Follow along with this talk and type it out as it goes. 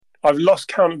I've lost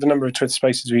count of the number of Twitter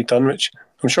Spaces we've done, which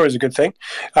I'm sure is a good thing.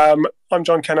 I'm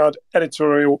John Kennard,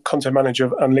 editorial content manager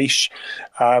of Unleash.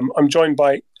 I'm joined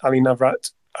by Ali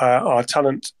Navrat, our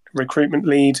talent recruitment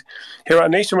lead here at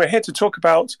Unleash, and we're here to talk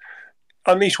about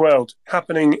Unleash World,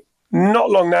 happening not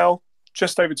long now,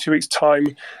 just over 2 weeks'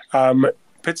 time.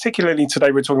 Particularly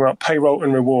today, we're talking about payroll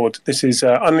and reward. This is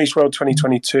Unleash World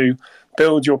 2022,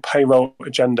 Build Your Payroll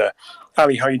Agenda.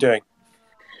 Ali, how are you doing?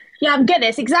 Yeah, I'm good.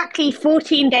 It's exactly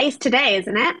 14 days today,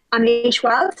 isn't it? Unleash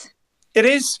World? It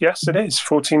is. Yes, it is.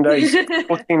 14 days.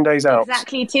 14 days out.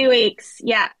 Exactly 2 weeks.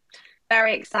 Yeah.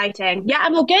 Very exciting. Yeah,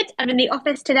 I'm all good. I'm in the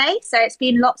office today. So it's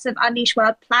been lots of Unleash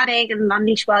World planning and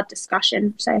Unleash World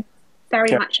discussion. So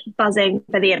very much buzzing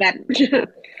for the event.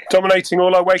 Dominating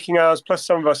all our waking hours, plus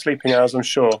some of our sleeping hours, I'm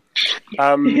sure.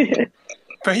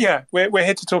 But yeah, we're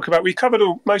here to talk about, we covered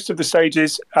most of the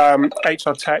stages,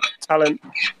 HR tech, talent,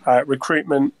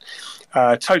 recruitment,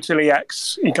 Totally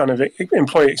X, kind of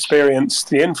employee experience,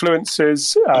 the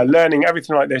influencers, learning,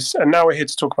 everything like this. And now we're here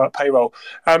to talk about payroll.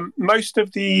 Most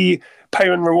of the pay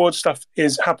and reward stuff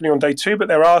is happening on day 2, but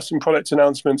there are some product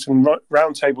announcements and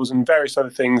roundtables and various other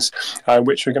things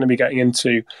which we're going to be getting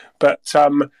into. But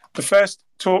the first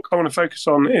talk I want to focus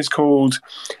on is called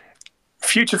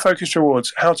Future Focused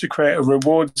Rewards, how to create a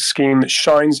reward scheme that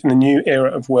shines in the new era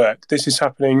of work. This is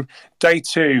happening day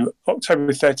 2,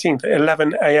 October 13th at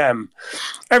 11 a.m.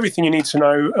 Everything you need to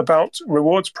know about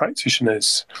rewards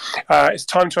practitioners. It's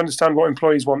time to understand what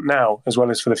employees want now as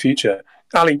well as for the future.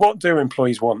 Ali, what do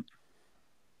employees want?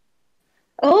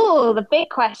 Oh, the big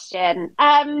question.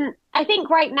 I think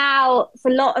right now it's a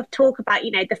lot of talk about,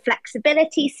 the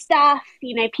flexibility stuff.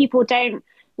 People don't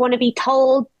want to be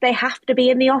told they have to be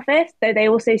in the office, though they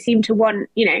also seem to want,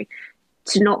 to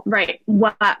not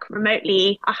work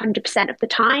remotely 100% of the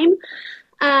time.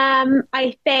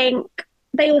 I think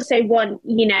they also want,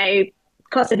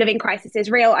 cost of living crisis is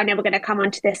real. I know we're going to come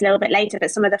on to this a little bit later, but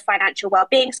some of the financial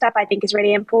well-being stuff I think is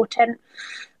really important.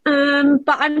 But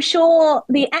I'm sure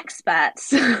the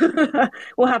experts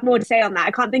will have more to say on that.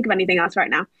 I can't think of anything else right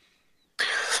now.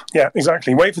 Yeah,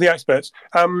 exactly. Wait for the experts.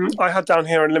 I had down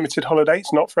here unlimited holidays,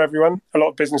 not for everyone. A lot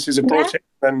of businesses have brought it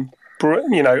and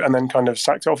then kind of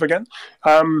sacked it off again.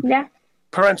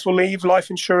 Parental leave, life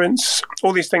insurance,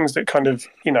 all these things that kind of,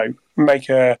 make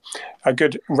a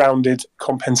good rounded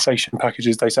compensation package,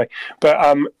 as they say.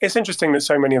 But it's interesting that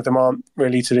so many of them aren't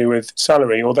really to do with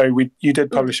salary, although you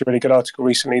did publish a really good article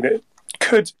recently that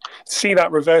could see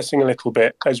that reversing a little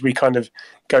bit as we kind of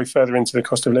go further into the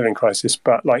cost of living crisis.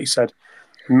 But like you said,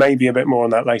 maybe a bit more on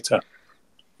that later.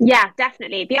 Yeah,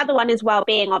 definitely. The other one is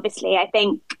well-being, obviously. I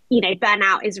think,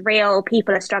 burnout is real.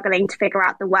 People are struggling to figure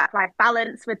out the work-life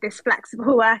balance with this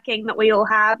flexible working that we all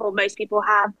have, or most people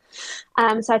have.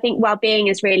 So I think well-being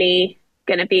is really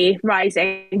going to be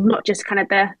rising, not just kind of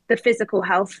the physical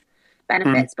health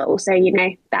benefits, but also,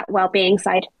 that well-being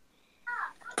side.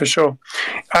 For sure.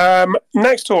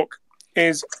 Next talk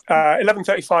is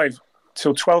 11:35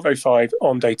 till 12:05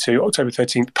 on day 2, October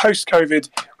 13th. Post-COVID,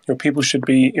 your people should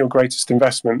be your greatest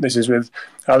investment. This is with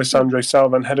Alessandro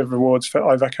Salvan, Head of Rewards for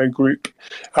Iveco Group.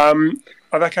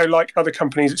 Iveco, like other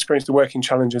companies, experienced the working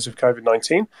challenges of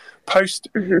COVID-19.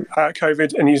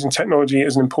 Post-COVID and using technology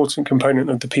as an important component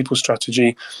of the people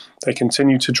strategy, they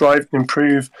continue to drive and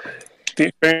improve the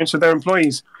experience of their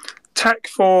employees. Tech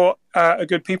for a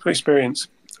good people experience.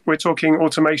 We're talking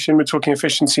automation, we're talking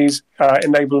efficiencies,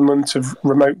 enablement of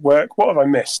remote work. What have I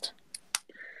missed?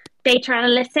 Data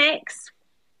analytics.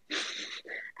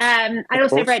 I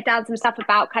also wrote down some stuff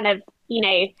about kind of,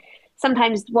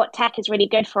 sometimes what tech is really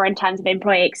good for in terms of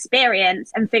employee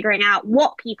experience and figuring out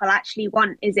what people actually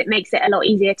want is it makes it a lot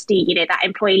easier to do, that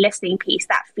employee listening piece,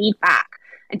 that feedback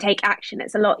and take action.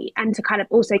 It's a lot, and to kind of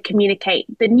also communicate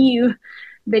the new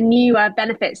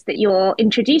benefits that you're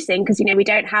introducing, because we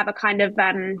don't have a kind of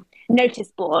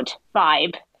notice board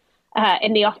vibe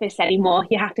in the office anymore.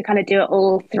 You have to kind of do it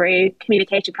all through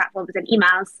communication platforms and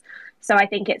emails. So I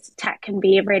think tech can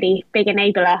be a really big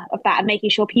enabler of that, and making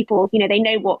sure people, they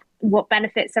know what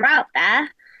benefits are out there,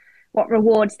 what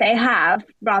rewards they have,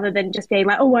 rather than just being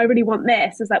like, oh, I really want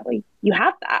this. It's like, well, you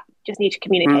have that, just need to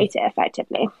communicate it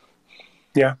effectively.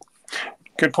 Yeah,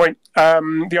 good point.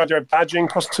 The idea of badging,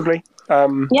 possibly. I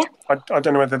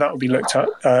don't know whether that will be looked at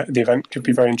the event. Could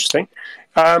be very interesting.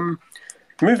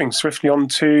 Moving swiftly on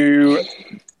to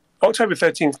October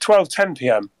 13th, 12:10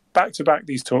 p.m. Back-to-back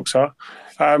these talks are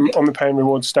on the pay and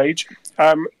reward stage.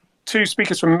 2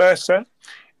 speakers from Mercer,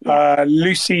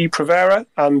 Lucy Prevera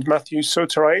and Matthew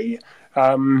Soteray.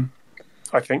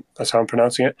 I think that's how I'm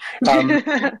pronouncing it.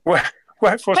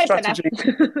 Workforce strategy.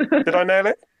 Did I nail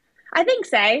it? I think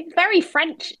so. Very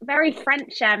French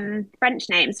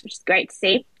names, which is great to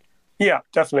see. Yeah,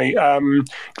 definitely.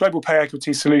 Global Pay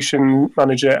Equity Solution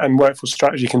Manager and Workforce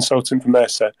Strategy Consultant for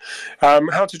Mercer.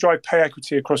 How to drive pay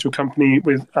equity across your company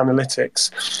with analytics.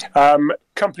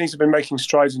 Companies have been making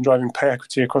strides in driving pay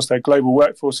equity across their global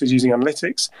workforces using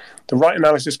analytics. The right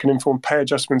analysis can inform pay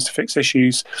adjustments to fix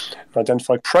issues and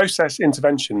identify process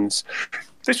interventions.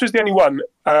 This was the only one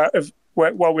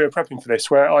while we were prepping for this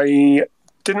where I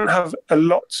didn't have a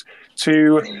lot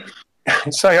to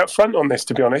say up front on this,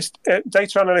 to be honest.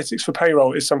 Data analytics for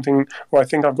payroll is something where I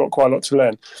think I've got quite a lot to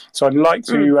learn. So I'd like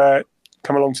to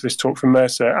come along to this talk from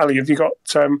Mercer. Ali, have you got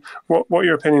what are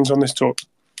your opinions on this talk?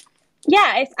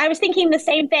 Yeah, I was thinking the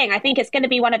same thing. I think it's going to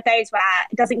be one of those where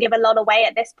it doesn't give a lot away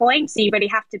at this point. So you really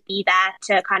have to be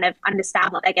there to kind of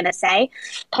understand what they're going to say.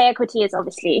 Pay equity is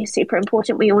obviously super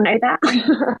important. We all know that.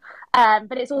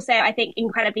 But it's also, I think,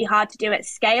 incredibly hard to do at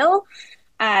scale.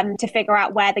 To figure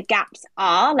out where the gaps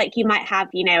are. Like you might have,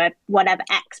 a whatever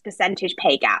X percentage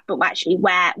pay gap, but actually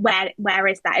where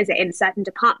is that? Is it in certain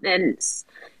departments?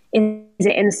 Is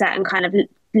it in certain kind of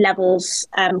levels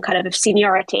kind of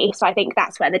seniority? So I think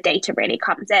that's where the data really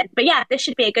comes in. But yeah, this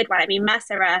should be a good one. I mean,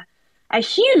 Mercer are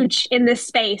huge in this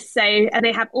space. So, and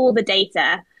they have all the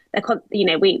data.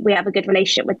 We have a good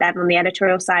relationship with them on the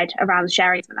editorial side around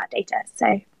sharing some of that data.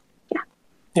 So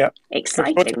yeah.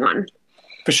 Exciting one.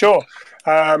 For sure.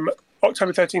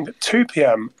 October 13th at 2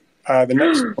 p.m. The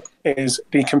next is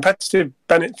the competitive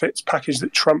benefits package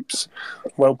that trumps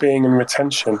well-being and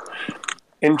retention.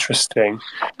 Interesting.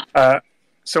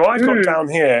 So I've got down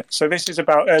here, so this is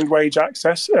about earned wage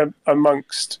access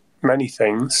amongst many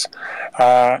things.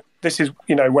 This is,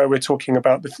 where we're talking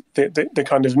about the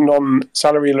kind of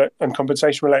non-salary and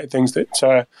compensation-related things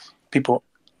that people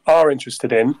are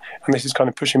interested in, and this is kind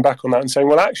of pushing back on that and saying,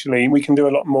 well, actually, we can do a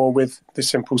lot more with the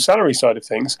simple salary side of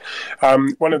things.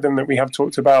 One of them that we have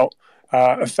talked about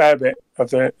a fair bit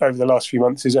over the last few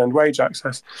months is earned wage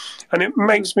access. And it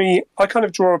makes I kind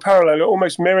of draw a parallel. It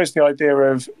almost mirrors the idea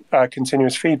of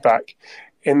continuous feedback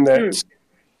in that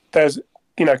there's,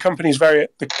 companies very at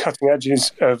the cutting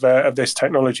edges of this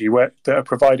technology that are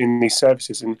providing these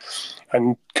services,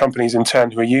 and companies in turn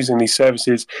who are using these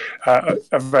services are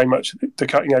very much the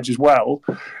cutting edge as well.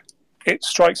 It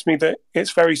strikes me that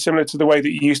it's very similar to the way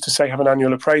that you used to say have an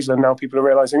annual appraisal, and now people are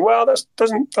realizing, well, that's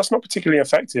not particularly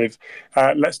effective.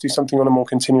 Let's do something on a more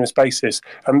continuous basis.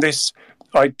 And this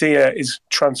idea is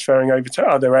transferring over to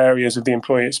other areas of the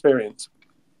employee experience.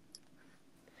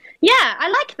 Yeah, I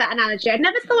like that analogy. I'd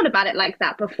never thought about it like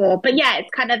that before. But yeah,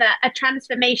 it's kind of a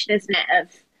transformation, isn't it,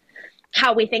 of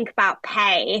how we think about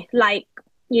pay. Like,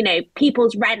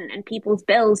 people's rent and people's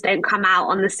bills don't come out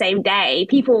on the same day.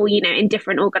 People, in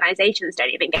different organizations don't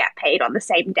even get paid on the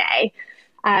same day.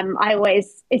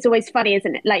 It's always funny,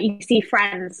 isn't it? Like you see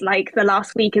friends like the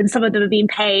last week and some of them have been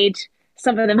paid,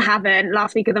 some of them haven't,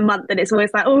 last week of the month. And it's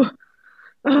always like, oh,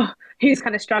 who's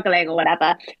kind of struggling or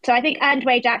whatever. So I think earned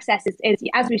wage access is,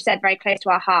 as we've said, very close to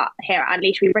our heart here at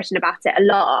Unleash. We've written about it a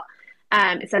lot.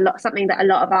 It's something that a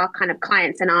lot of our kind of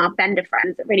clients and our vendor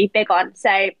friends are really big on.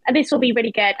 So this will be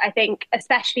really good, I think,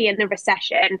 especially in the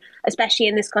recession, especially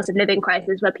in this cost of living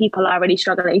crisis where people are really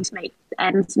struggling to make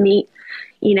ends meet,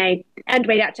 earned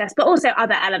wage access, but also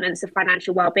other elements of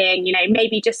financial well-being,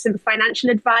 maybe just some financial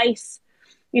advice,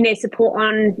 support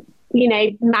on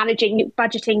managing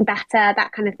budgeting better,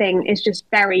 that kind of thing is just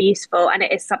very useful. And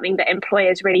it is something that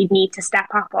employers really need to step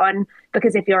up on,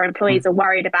 because if your employees are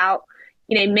worried about,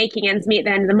 making ends meet at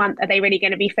the end of the month, are they really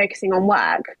going to be focusing on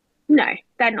work? No,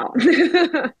 they're not.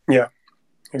 Yeah,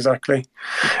 exactly.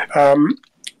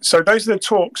 So those are the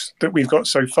talks that we've got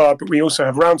so far, but we also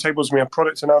have roundtables and we have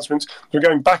product announcements. We're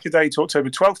going back a day to October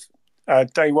 12th.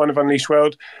 Day one of Unleashed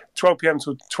World, 12 p.m.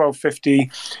 to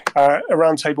 12:50, a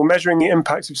roundtable measuring the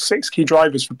impact of 6 key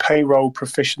drivers for payroll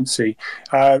proficiency,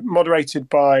 moderated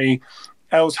by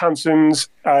Els Hansons,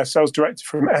 sales director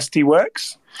from SD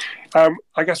Works.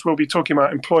 I guess we'll be talking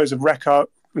about employers of record,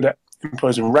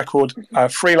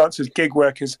 freelancers, gig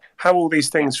workers, how all these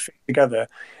things fit together,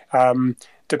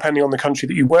 depending on the country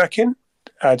that you work in,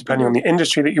 depending on the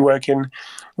industry that you work in.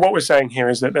 What we're saying here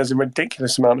is that there's a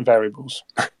ridiculous amount of variables.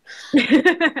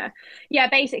 Yeah,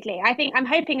 basically. I'm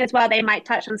hoping as well they might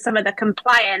touch on some of the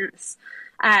compliance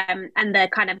and the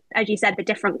kind of, as you said, the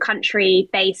different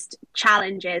country-based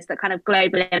challenges that kind of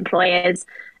global employers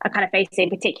are kind of facing,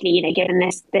 particularly, given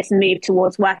this move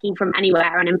towards working from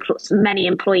anywhere and many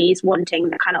employees wanting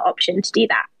the kind of option to do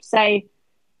that. So,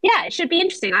 yeah, it should be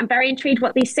interesting. I'm very intrigued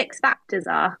what these 6 factors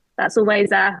are. That's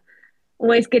always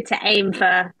always good to aim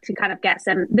for to kind of get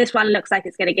some. This one looks like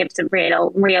it's going to give some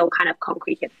real kind of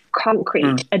concrete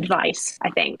advice,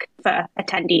 I think, for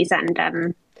attendees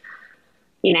and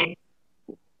you know.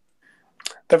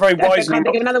 They're very wisely. I can't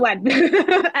think of another one.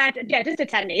 Yeah, just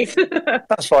attendees.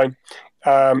 That's fine.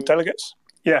 Delegates.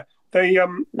 Yeah, they.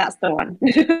 That's the one.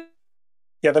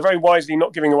 Yeah, they're very wisely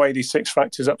not giving away these 6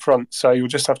 factors up front. So you'll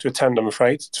just have to attend, I'm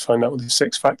afraid, to find out what the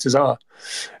 6 factors are.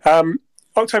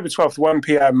 October 12th, 1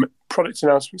 p.m. Product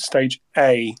announcement stage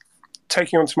A.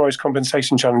 Taking on tomorrow's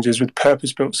compensation challenges with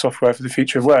purpose-built software for the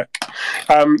future of work.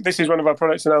 This is one of our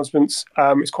product announcements.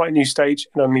 It's quite a new stage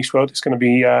in Unleashed World. It's going to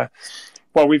be.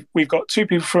 Well, we've got 2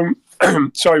 people from.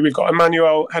 We've got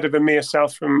Emmanuel, head of EMEA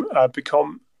South from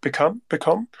Become,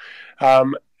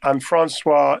 and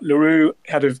Francois Leroux,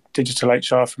 head of digital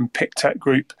HR from PicTech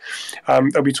Group.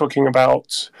 They'll be talking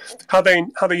about how they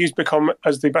use Become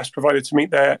as the best provider to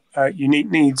meet their unique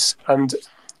needs. And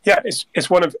yeah, it's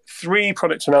one of 3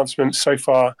 product announcements so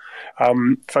far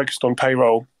focused on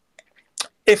payroll.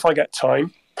 If I get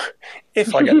time,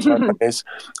 that is,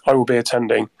 I will be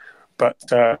attending. But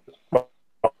the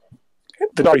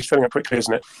diary's filling up quickly,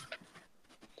 isn't it?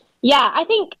 Yeah, I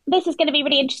think this is going to be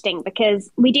really interesting because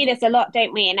we do this a lot,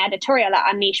 don't we, in editorial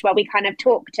at Unleash, where we kind of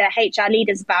talk to HR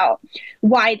leaders about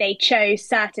why they chose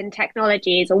certain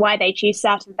technologies or why they choose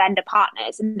certain vendor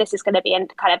partners. And this is going to be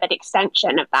kind of an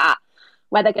extension of that,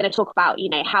 where they're going to talk about,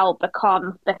 how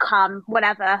become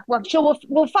whatever. Well, I'm sure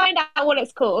we'll find out what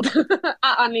it's called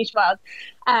at Unleash World.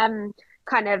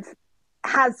 Kind of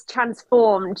has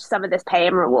transformed some of this pay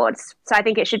and rewards. So I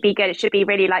think it should be good. It should be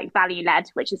really like value led,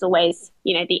 which is always,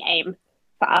 the aim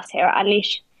for us here at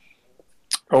Unleash.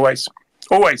 Always.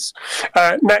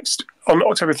 Next, on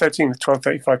October 13th,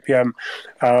 12:35 p.m,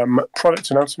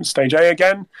 product announcement stage A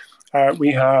again.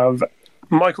 We have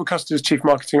Michael Custers, Chief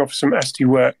Marketing Officer from SD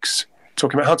Works,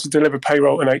 talking about how to deliver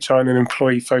payroll and HR in an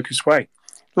employee-focused way,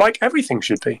 like everything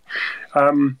should be.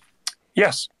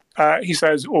 Yes. He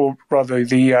says, or rather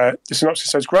the synopsis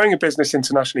says, growing a business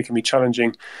internationally can be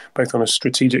challenging, both on a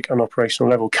strategic and operational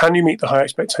level. Can you meet the high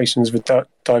expectations of a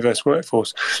diverse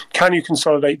workforce? Can you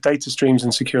consolidate data streams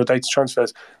and secure data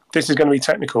transfers? This is going to be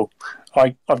technical.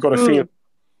 I've got a feel,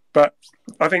 but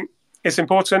I think it's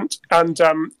important. And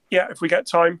if we get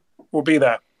time, we'll be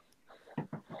there.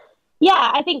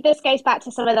 Yeah, I think this goes back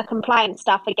to some of the compliance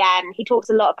stuff again. He talks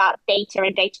a lot about data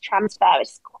and data transfer.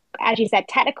 It's, as you said,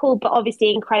 technical, but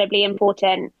obviously incredibly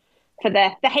important for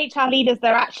the HR leaders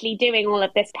that are actually doing all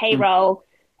of this payroll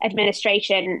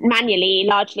administration manually,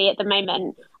 largely at the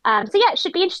moment. So yeah, it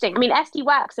should be interesting. I mean, SD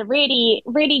Works are really,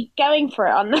 really going for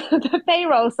it on the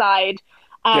payroll side.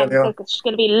 So there's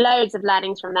going to be loads of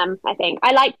learnings from them, I think.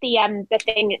 I like the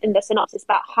thing in the synopsis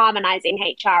about harmonizing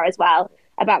HR as well,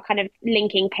 about kind of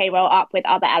linking payroll up with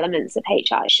other elements of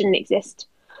HR. It shouldn't exist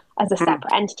as a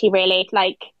separate entity, really.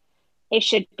 Like, it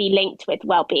should be linked with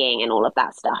well-being and all of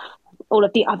that stuff, all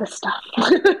of the other stuff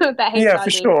that HR Yeah, for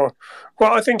sure.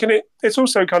 Well, I think it's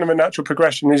also kind of a natural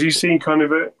progression as you see kind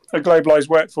of a globalized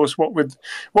workforce, what with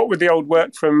the old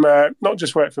work from, not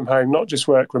just work from home, not just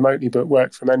work remotely, but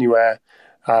work from anywhere,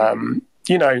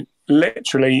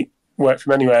 literally work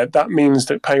from anywhere. That means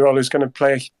that payroll is going to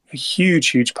play a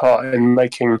huge part in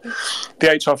making the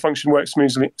HR function work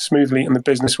smoothly and the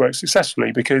business work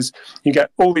successfully, because you get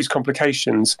all these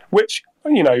complications, which,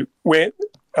 we're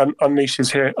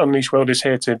Unleash World is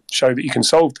here to show that you can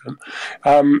solve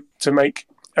them, to make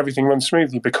everything run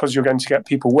smoothly, because you're going to get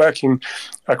people working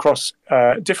across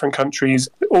different countries.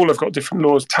 All have got different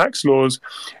laws, tax laws,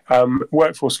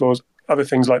 workforce laws, other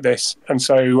things like this. And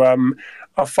so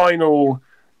our final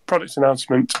product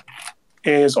announcement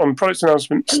is on product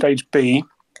announcement stage B,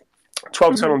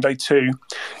 12:10 on day 2,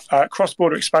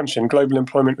 cross-border expansion, global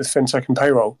employment with fintech and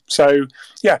payroll. So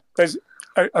yeah, there's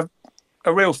a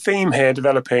real theme here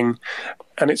developing,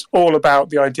 and it's all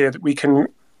about the idea that we can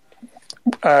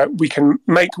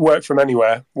make work from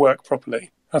anywhere work properly,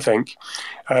 I think,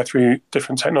 through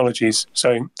different technologies.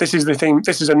 So this is the theme.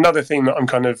 This is another theme that I'm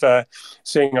kind of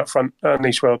seeing up front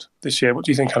Unleash World this year. What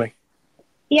do you think, Kelly?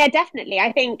 Yeah, definitely.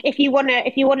 I think if you want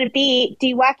to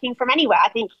do working from anywhere, I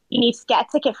think you need to get a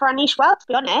ticket for Unleash World, to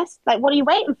be honest. Like, what are you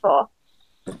waiting for?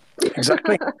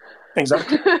 Exactly.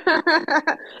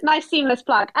 Nice seamless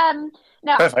plug.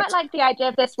 No, Perfect. I quite like the idea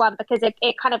of this one because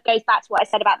it kind of goes back to what I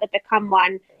said about the Become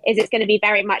one, is it's going to be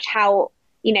very much how,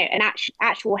 an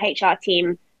actual HR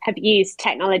team have used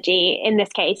technology, in this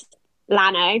case,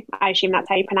 Lano, I assume that's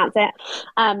how you pronounce it,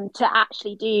 to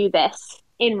actually do this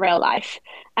in real life.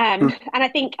 And I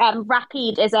think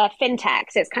Rapid is a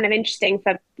fintech, so it's kind of interesting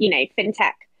for,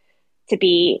 fintech to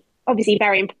be obviously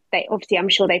obviously I'm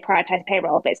sure they prioritize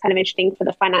payroll, but it's kind of interesting for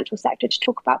the financial sector to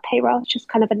talk about payroll. It's just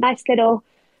kind of a nice little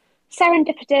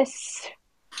serendipitous.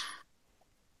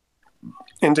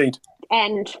 Indeed.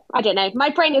 And I don't know, my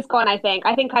brain is gone. I think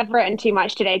I've written too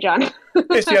much today, John.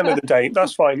 It's the end of the day.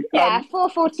 That's fine. Yeah,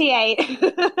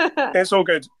 4:48. It's all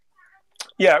good.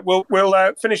 Yeah, we'll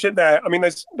finish it there. I mean,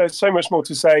 there's so much more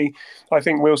to say. I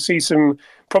think we'll see some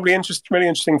probably really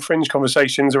interesting fringe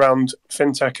conversations around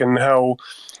fintech and how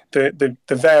the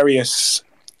various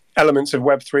elements of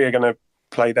Web3 are going to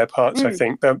play their parts. I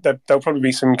think there'll probably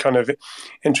be some kind of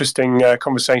interesting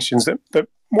conversations that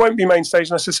won't be main stage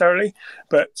necessarily,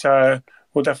 but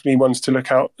will definitely ones to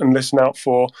look out and listen out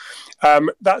for.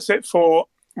 That's it for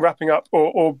wrapping up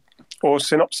or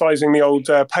synopsizing the old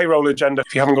payroll agenda.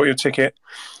 If you haven't got your ticket,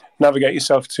 navigate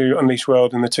yourself to Unleash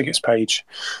World in the tickets page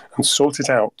and sort it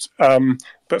out.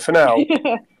 But for now,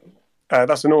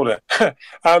 that's an order. For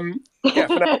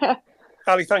now,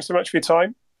 Ali, thanks so much for your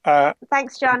time.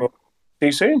 Thanks, John. See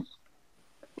you soon.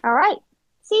 All right.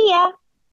 See ya.